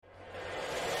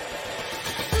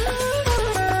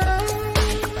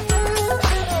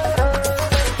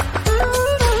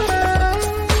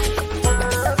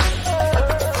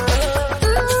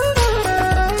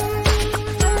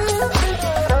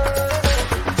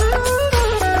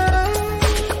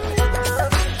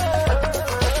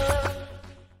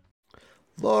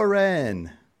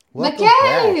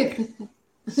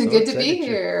So Good to be excited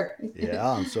here. yeah,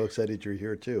 I'm so excited you're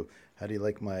here too. How do you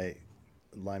like my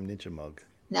Lyme Ninja mug?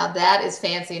 Now that is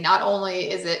fancy. Not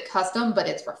only is it custom, but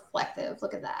it's reflective.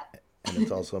 Look at that. And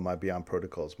it's also my Beyond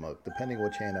Protocols mug, depending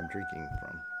which hand I'm drinking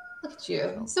from. Look at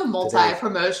you. So So today is,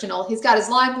 multi-promotional. He's got his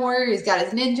Lyme Warrior, he's got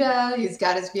his Ninja, he's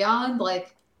got his Beyond.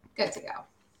 Like, good to go.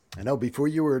 I know before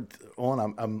you were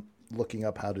on, I'm looking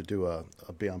up how to do a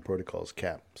Beyond Protocols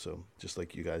cap. So just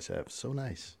like you guys have. So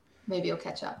nice. Maybe you'll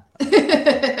catch up.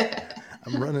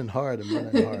 I'm running hard. I'm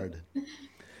running hard.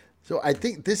 So I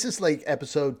think this is like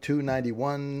episode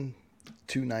 291,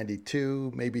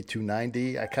 292, maybe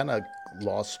 290. I kind of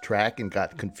lost track and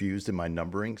got confused in my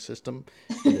numbering system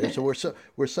in there. So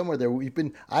we're somewhere there.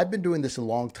 I've been doing this a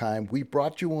long time. We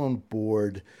brought you on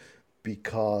board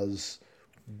because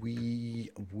we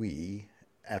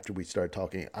after we started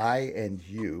talking, I and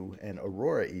you and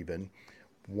Aurora even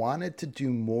wanted to do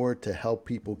more to help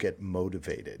people get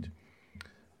motivated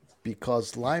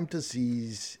because Lyme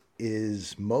disease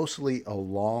is mostly a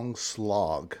long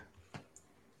slog,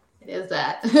 It is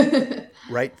that.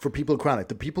 right? For people who are chronic.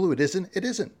 The people who it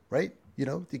isn't, right? You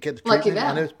know, you get the Lucky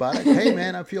treatment, them. antibiotic. Hey,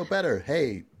 man, I feel better.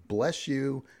 Hey, bless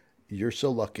you. You're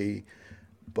so lucky.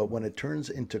 But when it turns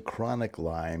into chronic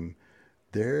Lyme,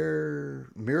 there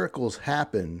miracles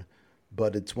happen,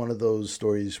 but it's one of those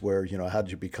stories where, how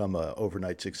did you become a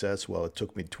overnight success? Well, it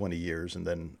took me 20 years and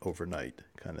then overnight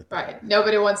kind of thing. Right.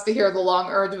 Nobody wants to hear the long,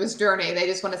 arduous journey. They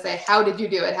just want to say, how did you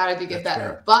do it? How did you get That's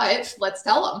right. better? But let's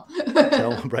tell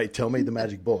Tell them. right. Tell me the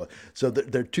magic bullet. So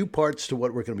there are two parts to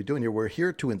what we're going to be doing here. We're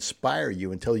here to inspire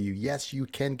you and tell you, yes, you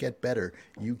can get better.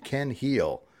 You can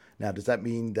heal. Now, does that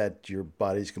mean that your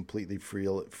body's completely free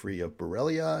of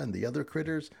Borrelia and the other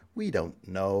critters? We don't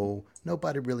know.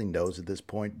 Nobody really knows at this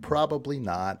point. Probably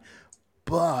not.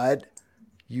 But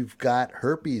you've got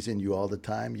herpes in you all the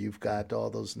time. You've got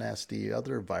all those nasty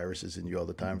other viruses in you all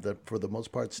the time that, for the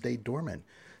most part, stay dormant.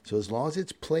 So as long as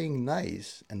it's playing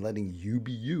nice and letting you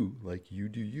be you, like you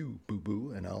do you, boo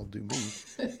boo, and I'll do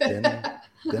me, then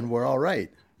then we're all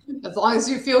right. As long as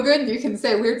you feel good and you can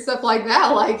say weird stuff like that,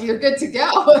 like you're good to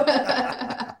go.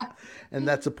 And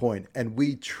that's the point. And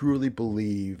we truly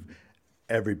believe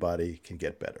everybody can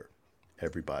get better.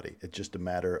 Everybody. It's just a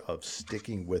matter of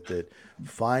sticking with it,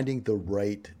 finding the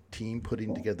right team,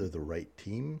 putting together the right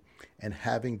team, and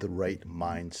having the right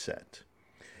mindset.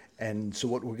 And so,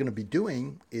 what we're going to be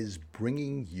doing is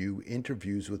bringing you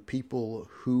interviews with people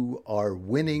who are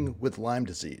winning with Lyme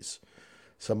disease.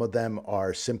 Some of them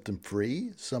are symptom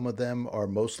free, some of them are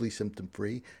mostly symptom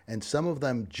free, and some of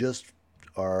them just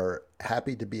are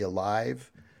happy to be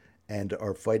alive and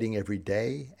are fighting every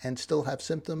day and still have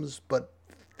symptoms, but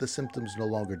the symptoms no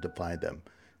longer define them.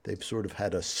 They've sort of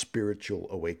had a spiritual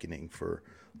awakening, for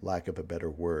lack of a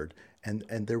better word, and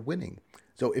they're winning.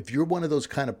 So if you're one of those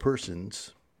kind of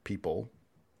persons, people,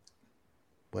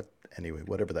 what anyway,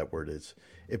 whatever that word is,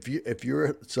 if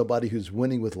you're somebody who's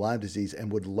winning with Lyme disease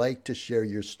and would like to share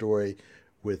your story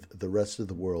with the rest of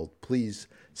the world, please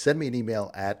send me an email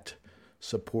at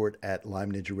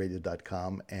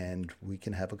support@lymeninjaradio.com and we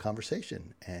can have a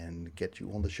conversation and get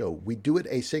you on the show. We do it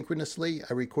asynchronously.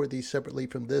 I record these separately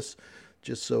from this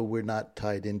just so we're not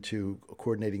tied into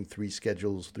coordinating three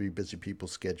schedules, three busy people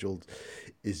scheduled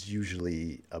is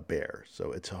usually a bear.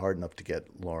 So it's hard enough to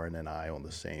get Lauren and I on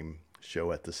the same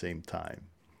show at the same time.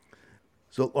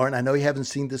 So, Lauren, I know you haven't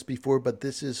seen this before, but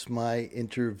this is my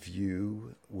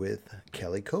interview with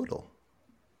Kelly Kodal.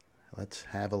 Let's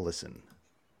have a listen.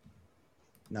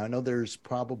 Now, I know there's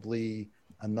probably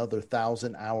another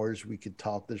 1,000 hours we could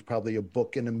talk. There's probably a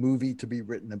book and a movie to be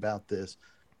written about this,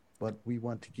 but we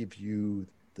want to give you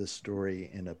the story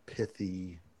in a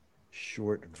pithy,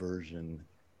 short version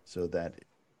so that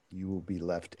you will be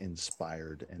left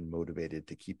inspired and motivated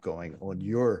to keep going on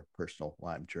your personal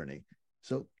Lyme journey.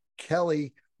 So,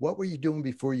 Kelly, what were you doing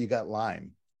before you got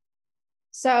Lyme?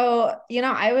 So,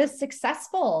 I was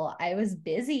successful. I was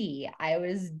busy. I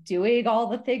was doing all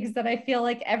the things that I feel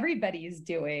like everybody's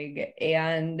doing.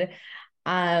 And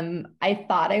I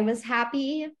thought I was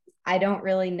happy. I don't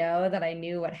really know that I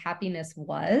knew what happiness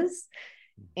was.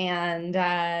 And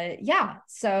yeah,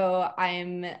 so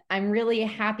I'm really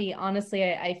happy. Honestly,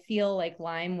 I feel like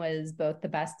Lyme was both the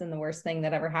best and the worst thing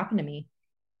that ever happened to me.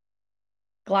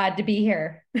 Glad to be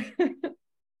here.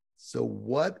 So,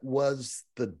 what was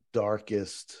the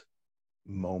darkest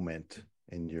moment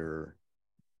in your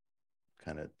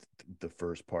kind of the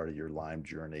first part of your Lyme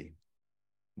journey?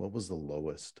 What was the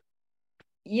lowest?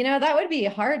 That would be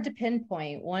hard to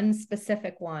pinpoint one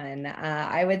specific one.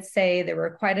 I would say there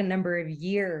were quite a number of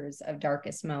years of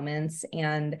darkest moments,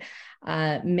 and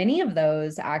many of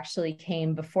those actually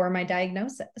came before my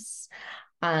diagnosis.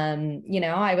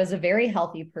 I was a very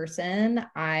healthy person.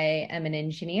 I am an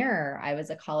engineer. I was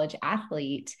a college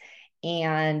athlete,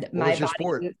 and What my was your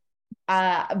sport?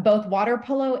 body, both water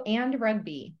polo and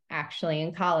rugby, actually,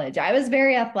 in college. I was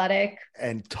very athletic.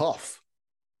 And tough.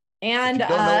 If And you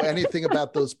don't know anything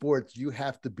about those sports, you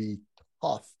have to be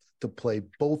tough to play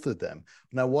both of them.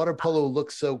 Now, water polo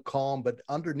looks so calm, but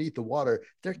underneath the water,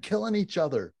 they're killing each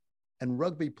other. And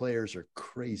rugby players are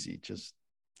crazy, just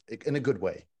in a good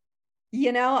way.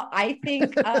 I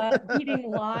think beating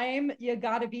Lyme, you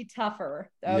got to be tougher.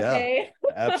 Yeah, Okay.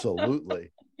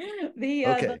 absolutely. The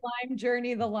Okay. Lyme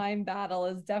journey, the Lyme battle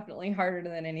is definitely harder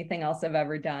than anything else I've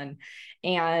ever done.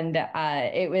 And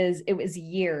it was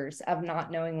years of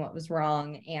not knowing what was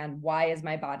wrong and why is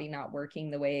my body not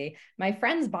working the way my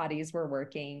friends' bodies were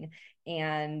working.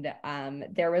 And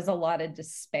there was a lot of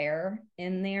despair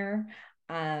in there.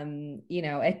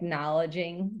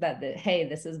 Acknowledging that hey,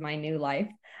 this is my new life.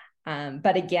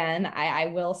 But again, I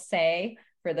will say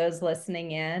for those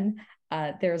listening in,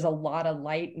 there's a lot of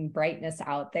light and brightness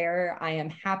out there. I am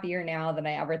happier now than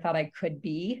I ever thought I could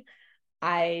be.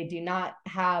 I do not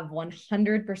have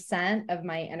 100% of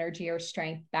my energy or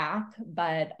strength back,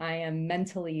 but I am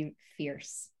mentally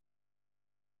fierce.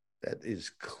 That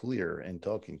is clear in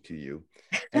talking to you.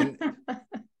 And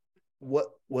what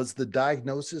was the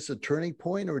diagnosis a turning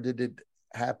point, or did it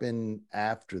happen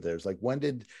after there's like, when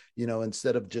did,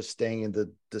 instead of just staying in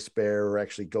the despair or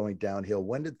actually going downhill,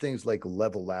 when did things like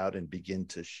level out and begin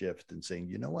to shift and saying,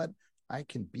 you know what, I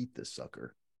can beat this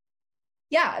sucker?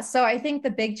 Yeah. So I think the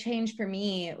big change for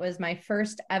me was my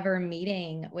first ever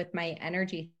meeting with my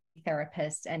energy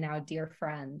therapist and now dear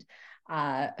friend,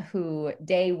 who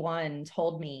day one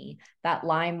told me that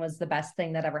Lyme was the best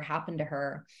thing that ever happened to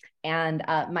her. And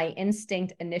my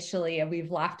instinct initially, and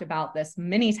we've laughed about this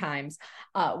many times,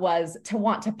 was to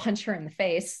want to punch her in the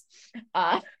face.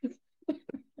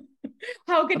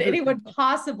 How could anyone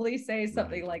possibly say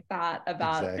something like that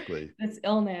about exactly this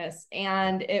illness?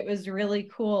 And it was really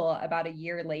cool. About a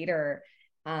year later,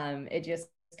 it just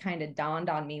kind of dawned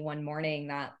on me one morning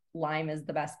that Lyme is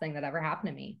the best thing that ever happened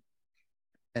to me.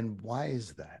 And why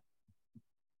is that?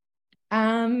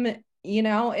 Um,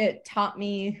 it taught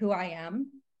me who I am.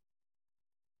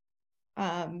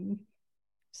 Um,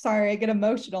 Sorry, I get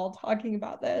emotional talking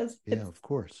about this. Yeah, of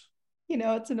course.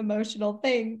 It's an emotional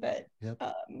thing, but Yep.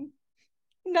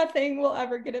 nothing will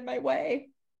ever get in my way.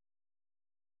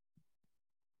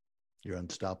 You're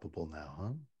unstoppable now,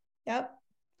 huh? Yep.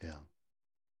 Yeah.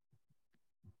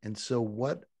 And so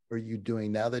what are you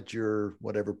doing now that you're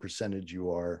whatever percentage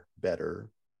you are better,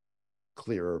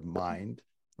 clearer mind,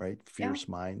 right? Yeah. Fierce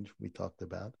mind we talked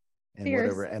about, and Fierce.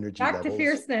 whatever energy Back to levels.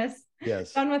 fierceness.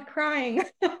 Yes. Done with crying.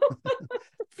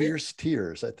 Fierce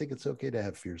tears. I think it's okay to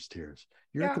have fierce tears.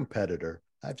 You're a Yeah, competitor.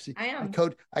 I've seen I am.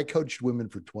 I coached women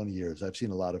for 20 years. I've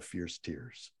seen a lot of fierce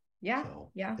tears. Yeah.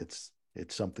 So Yeah. it's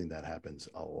something that happens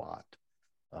a lot.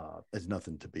 It's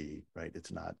nothing to be, right?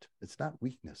 It's not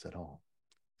weakness at all.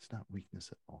 It's not weakness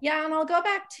at all. Yeah. And I'll go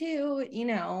back to,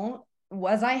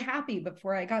 was I happy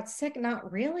before I got sick?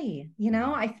 Not really.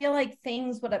 I feel like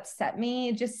things would upset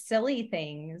me, just silly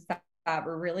things that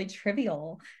were really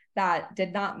trivial, that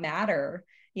did not matter,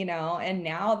 and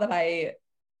now that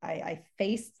I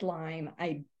faced Lyme,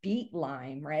 I beat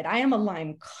Lyme, right? I am a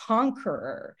Lyme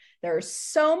conqueror. There are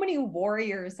so many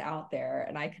warriors out there,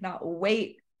 and I cannot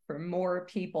wait for more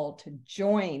people to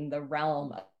join the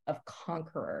realm of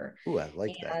conqueror. Ooh, I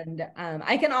like that. And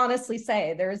I can honestly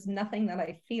say there's nothing that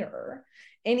I fear.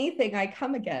 Anything I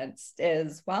come against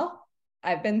is, well,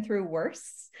 I've been through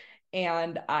worse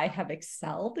and I have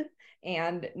excelled.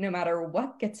 And no matter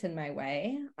what gets in my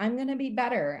way, I'm going to be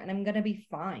better and I'm going to be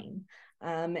fine.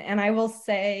 And I will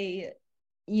say,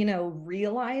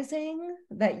 realizing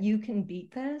that you can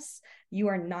beat this, you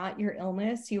are not your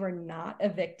illness, you are not a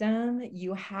victim,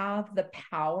 you have the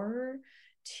power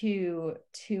to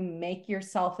make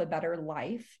yourself a better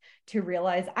life, to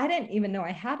realize I didn't even know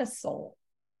I had a soul.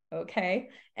 Okay.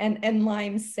 And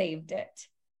Lyme saved it.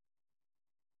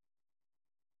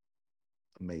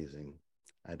 Amazing.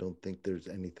 I don't think there's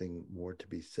anything more to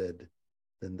be said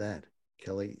than that.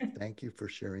 Kelly, thank you for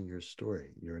sharing your story.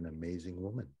 You're an amazing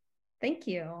woman. Thank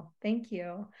you. Thank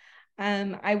you.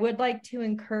 I would like to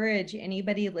encourage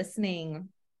anybody listening,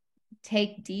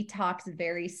 take detox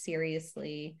very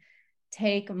seriously,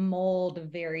 take mold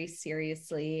very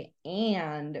seriously.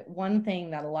 And one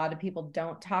thing that a lot of people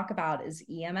don't talk about is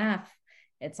EMF.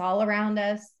 It's all around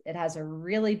us. It has a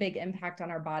really big impact on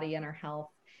our body and our health.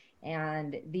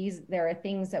 And there are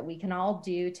things that we can all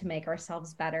do to make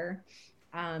ourselves better.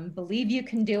 Believe you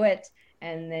can do it,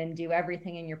 and then do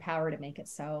everything in your power to make it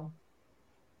so.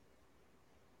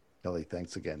 Kelly,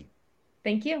 thanks again.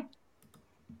 Thank you.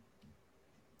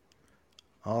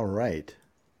 All right.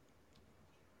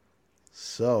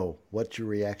 So, what's your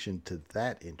reaction to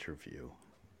that interview?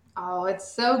 Oh,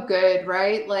 it's so good,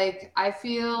 right? Like I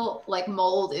feel like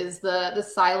mold is the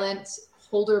silent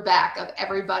holder back of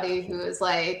everybody who is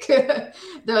like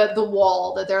the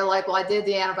wall that they're like, well, I did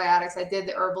the antibiotics, I did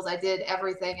the herbals, I did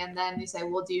everything, and then you say,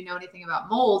 well, do you know anything about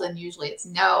mold? And usually it's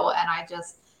no, and I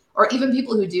just or even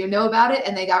people who do know about it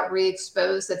and they got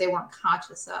re-exposed that they weren't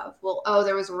conscious of. Well, oh,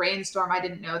 there was a rainstorm, I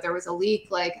didn't know there was a leak.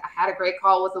 Like I had a great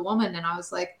call with a woman, and I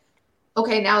was like,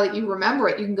 okay, now that you remember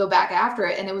it, you can go back after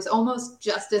it. And it was almost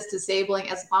just as disabling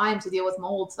as Lyme to deal with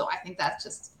mold. So I think that's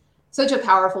just such a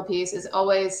powerful piece is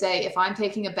always say, if I'm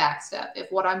taking a back step, if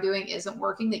what I'm doing isn't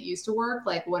working that used to work,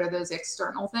 like what are those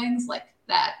external things like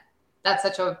that? That's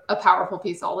such a powerful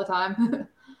piece all the time.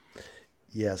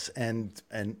 Yes, and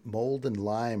mold and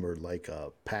Lyme are like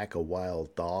a pack of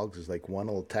wild dogs. It's like one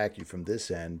will attack you from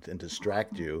this end and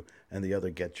distract you, and the other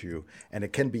gets you. And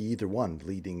it can be either one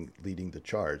leading the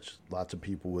charge. Lots of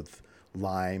people with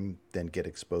Lyme then get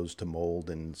exposed to mold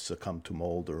and succumb to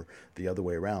mold, or the other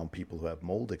way around. People who have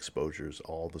mold exposures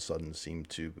all of a sudden seem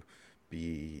to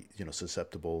be,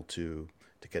 susceptible to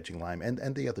catching Lyme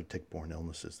and the other tick-borne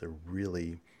illnesses.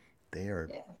 They are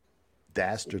Yeah. With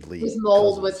dastardly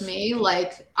mold with cousins. me,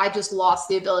 like I just lost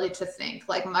the ability to think.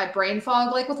 Like my brain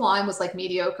fog, like with Lyme, was like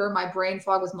mediocre. My brain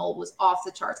fog with mold was off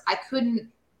the charts. I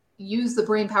couldn't use the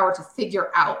brain power to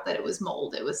figure out that it was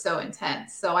mold. It was so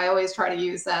intense. So I always try to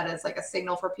use that as like a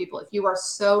signal for people. If you are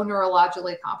so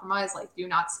neurologically compromised, like do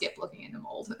not skip looking into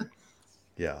mold.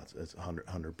 Yeah, it's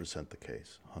 100% the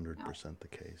case. Yeah. 100% the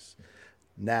case.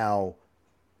 Now,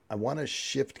 I want to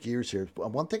shift gears here.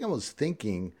 One thing I was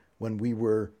thinking when we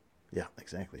were, yeah,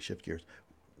 exactly, shift gears.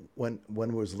 When I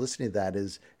was listening to that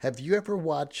is, have you ever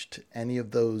watched any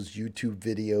of those YouTube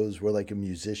videos where like a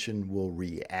musician will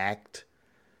react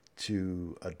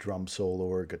to a drum solo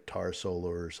or a guitar solo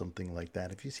or something like that?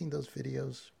 Have you seen those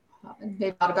videos?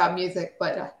 Maybe not about music,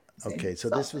 but same Okay, so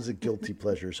this stuff. was a guilty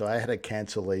pleasure. So I had a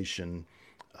cancellation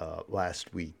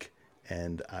last week,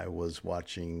 and I was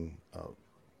watching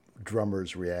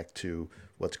drummers react to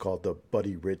what's called the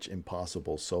Buddy Rich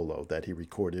Impossible solo that he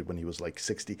recorded when he was like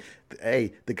 60.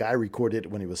 A, the guy recorded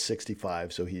it when he was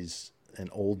 65, so he's an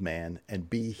old man, and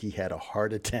B, he had a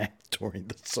heart attack during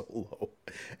the solo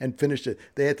and finished it.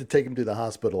 They had to take him to the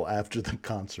hospital after the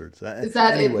concerts. Is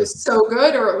that it Anyway, was so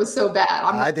good or it was so bad?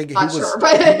 I'm I think not sure,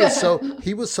 but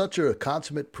he was such a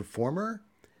consummate performer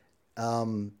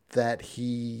that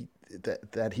he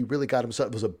really got himself.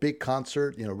 It was a big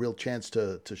concert, real chance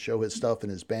to show his stuff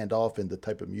and his band off and the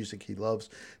type of music he loves.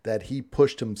 That he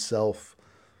pushed himself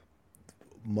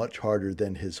much harder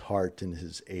than his heart and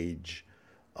his age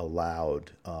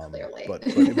allowed. clearly. But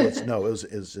it was no, it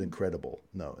was incredible.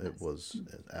 No, it Yes. was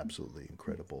absolutely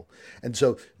incredible. And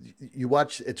so you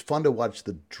watch. It's fun to watch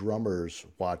the drummers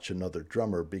watch another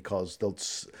drummer because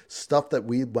those stuff that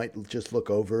we might just look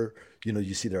over.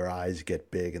 You see their eyes get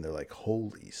big and they're like,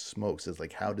 "Holy smokes!" It's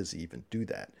like, how does he even do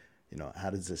that? How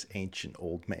does this ancient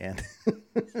old man?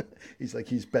 He's like,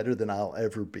 he's better than I'll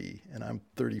ever be, and I'm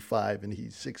 35 and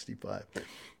he's 65.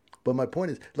 But my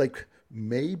point is, like,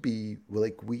 maybe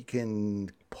like we can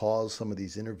pause some of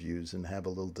these interviews and have a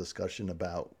little discussion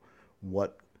about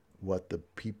what what the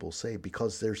people say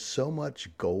because there's so much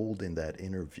gold in that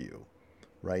interview,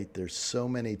 right? There's so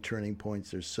many turning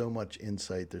points, there's so much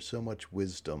insight, there's so much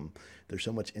wisdom, there's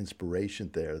so much inspiration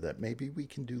there that maybe we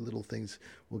can do little things.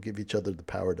 We'll give each other the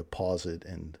power to pause it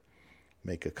and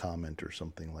make a comment or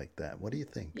something like that. What do you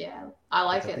think? Yeah, I Would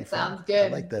like that be it. fun? Sounds I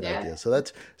like good. that Yeah. idea.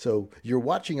 So you're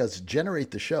watching us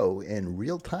generate the show in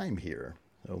real time here.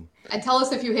 So And tell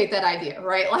us if you hate that idea,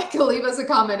 right? Like leave us a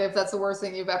comment if that's the worst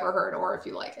thing you've ever heard or if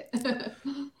you like it.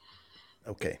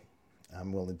 okay,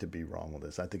 I'm willing to be wrong with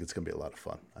this. I think it's going to be a lot of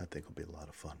fun. I think it'll be a lot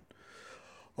of fun.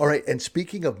 All right, and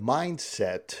speaking of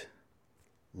mindset,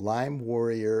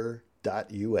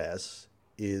 LimeWarrior.us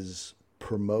is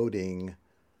promoting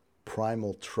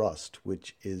Primal Trust,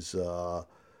 which is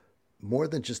more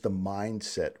than just a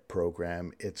mindset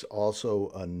program. It's also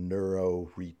a neuro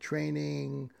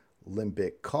retraining,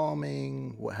 limbic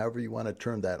calming, however you want to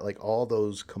term that, like all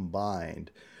those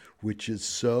combined, which is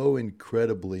so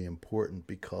incredibly important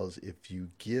because if you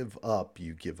give up,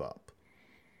 you give up.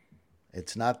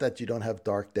 It's not that you don't have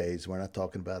dark days. We're not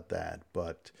talking about that,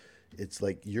 but it's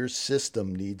like your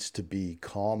system needs to be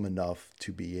calm enough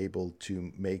to be able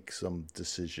to make some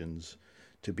decisions,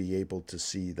 to be able to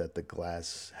see that the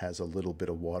glass has a little bit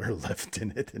of water left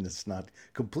in it and it's not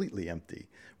completely empty.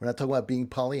 We're not talking about being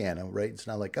Pollyanna, right? It's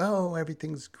not like, oh,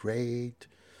 everything's great.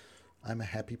 I'm a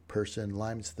happy person.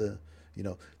 Lyme's the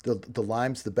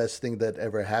Lyme's the best thing that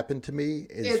ever happened to me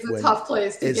is It's a when tough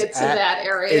place to is get to at that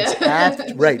area. it's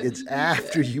after right. It's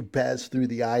after Yeah. you pass through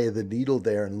the eye of the needle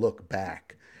there and look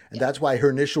back. And Yeah. that's why her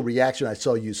initial reaction, I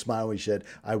saw you smile when she said,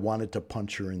 I wanted to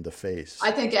punch her in the face.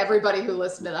 I think everybody who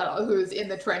listened to that, who's in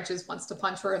the trenches, wants to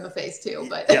punch her in the face too.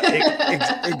 But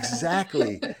Yeah,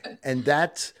 exactly. And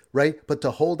that's right. But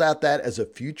to hold out that as a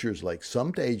future is like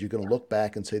someday you're going to look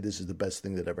back and say, this is the best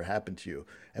thing that ever happened to you.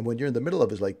 And when you're in the middle of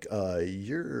it, it's like,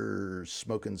 you're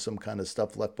smoking some kind of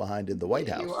stuff left behind in the White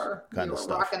you House are kind you of are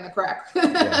stuff. rocking the crack.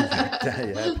 Yeah,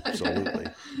 yeah, absolutely.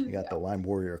 You got the Lyme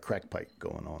Warrior crack pipe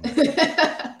going on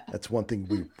there. That's one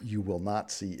thing you will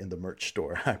not see in the merch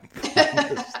store. I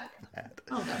promise that.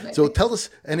 Oh, no, So maybe.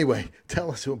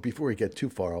 tell us before we get too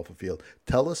far off the field,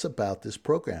 tell us about this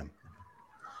program.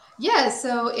 Yeah,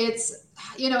 so it's,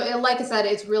 like I said,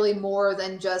 it's really more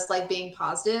than just like being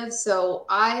positive. So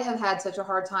I have had such a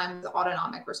hard time with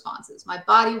autonomic responses. My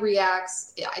body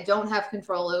reacts, I don't have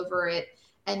control over it.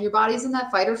 And your body's in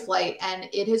that fight or flight. And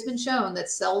it has been shown that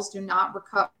cells do not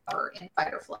recover in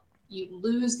fight or flight. You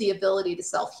lose the ability to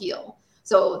self heal.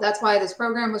 So that's why this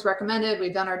program was recommended.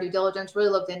 We've done our due diligence, really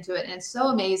looked into it. And it's so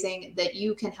amazing that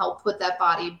you can help put that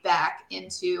body back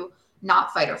into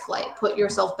not fight or flight, put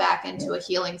yourself back into a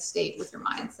healing state with your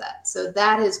mindset. So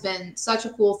that has been such a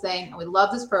cool thing. And we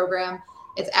love this program.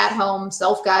 It's at home,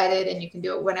 self-guided, and you can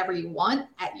do it whenever you want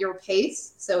at your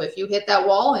pace. So if you hit that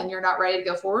wall and you're not ready to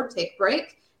go forward, take a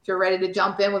break. If you're ready to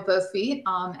jump in with both feet,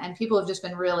 and people have just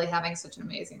been really having such an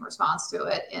amazing response to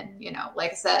it. And,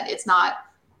 like I said, it's not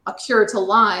a cure to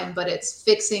Lyme, but it's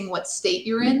fixing what state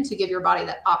you're in to give your body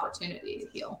that opportunity to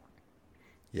heal.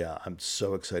 Yeah, I'm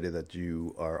so excited that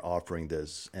you are offering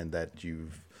this and that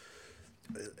you've.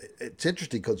 It's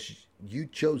interesting because you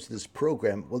chose this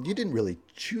program. Well, you didn't really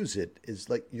choose it. It's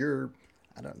like your,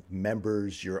 I don't know,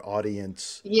 members, your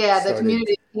audience Yeah, the started.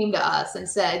 community came to us and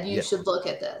said, you Yeah, should look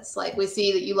at this. Like, we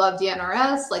see that you love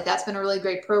DNRS. Like, that's been a really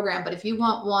great program. But if you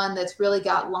want one that's really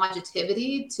got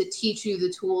longevity to teach you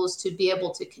the tools to be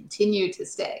able to continue to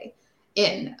stay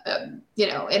in a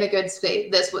good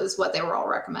state, this was what they were all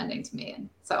recommending to me. And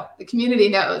so the community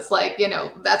knows, like,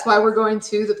 that's why we're going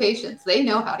to the patients. They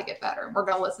know how to get better, and we're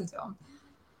going to listen to them.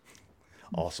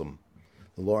 awesome.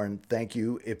 Lauren, thank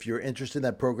you. If you're interested in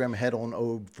that program, head on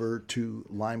over to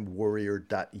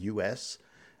limewarrior.us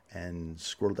and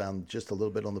scroll down just a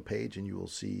little bit on the page, and you will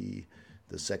see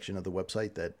the section of the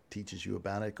website that teaches you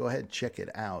about it. Go ahead, check it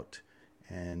out.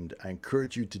 And I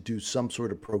encourage you to do some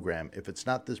sort of program. If it's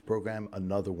not this program,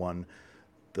 another one.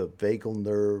 The vagal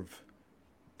nerve,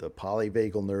 the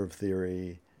polyvagal nerve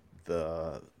theory,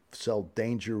 the cell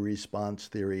danger response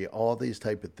theory, all these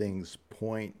type of things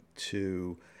point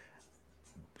to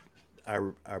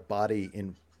our body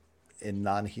in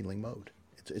non-healing mode.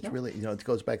 It's Yep. really, it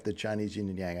goes back to the Chinese yin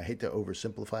and yang. I hate to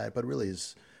oversimplify it, but it really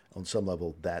is on some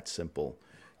level that simple.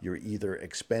 You're either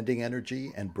expending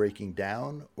energy and breaking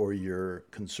down, or you're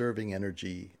conserving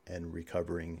energy and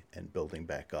recovering and building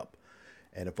back up.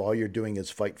 And if all you're doing is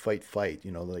fight, fight, fight,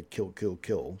 like kill, kill,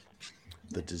 kill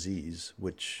the disease,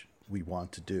 which we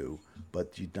want to do,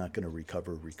 but you're not going to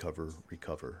recover, recover,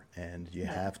 recover. And you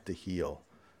have to heal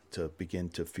to begin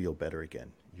to feel better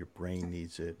again. Your brain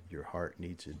needs it, your heart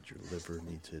needs it, your liver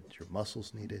needs it, your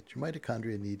muscles need it, your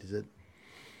mitochondria needs it,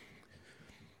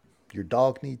 your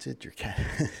dog needs it, your cat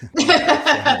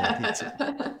needs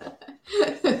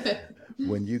it.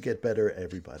 When you get better,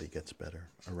 everybody gets better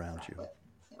around you.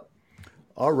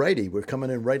 All righty, we're coming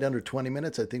in right under 20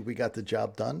 minutes. I think we got the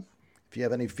job done. If you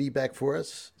have any feedback for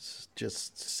us,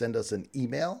 just send us an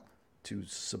email to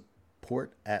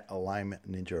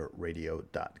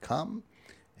support@lymeninjaradio.com,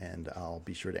 and I'll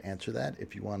be sure to answer that.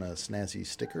 If you want a snazzy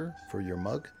sticker for your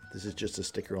mug, this is just a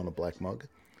sticker on a black mug,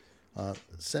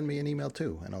 send me an email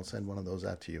too, and I'll send one of those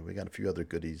out to you. We got a few other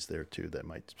goodies there too that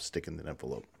might stick in the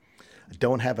envelope. I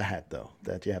don't have a hat though.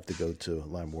 That you have to go to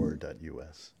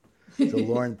limewarrior.us. So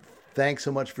Lauren, thanks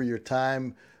so much for your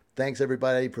time. Thanks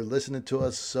everybody for listening to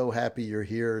us. So happy you're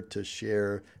here to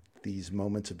share these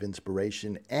moments of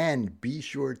inspiration. And be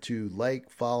sure to like,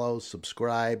 follow,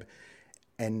 subscribe,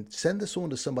 and send this on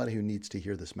to somebody who needs to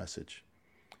hear this message.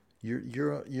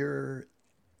 You're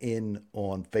in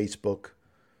on Facebook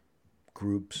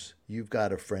groups. You've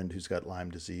got a friend who's got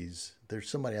Lyme disease. There's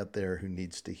somebody out there who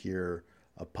needs to hear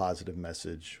a positive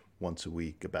message once a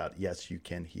week about, yes, you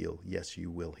can heal. Yes, you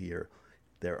will heal.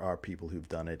 There are people who've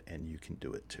done it, and you can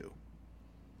do it too.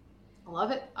 I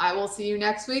love it. I will see you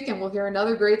next week, and we'll hear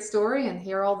another great story and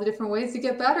hear all the different ways to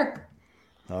get better.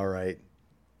 All right.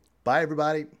 Bye,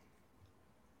 everybody.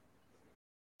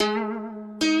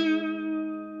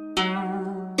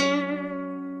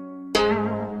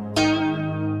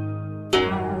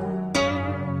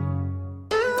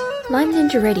 Lyme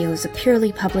Ninja Radio is a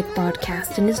purely public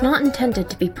broadcast and is not intended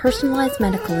to be personalized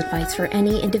medical advice for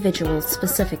any individual's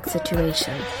specific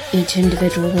situation. Each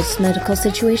individual's medical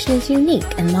situation is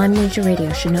unique, and Lyme Ninja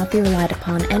Radio should not be relied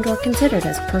upon and/or considered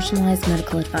as personalized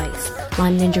medical advice.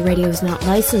 Lyme Ninja Radio is not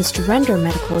licensed to render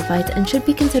medical advice and should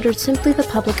be considered simply the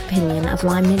public opinion of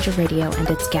Lyme Ninja Radio and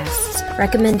its guests.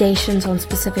 Recommendations on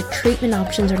specific treatment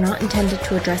options are not intended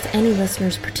to address any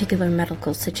listener's particular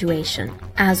medical situation.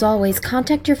 As always,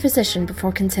 contact your physician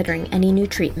before considering any new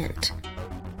treatment.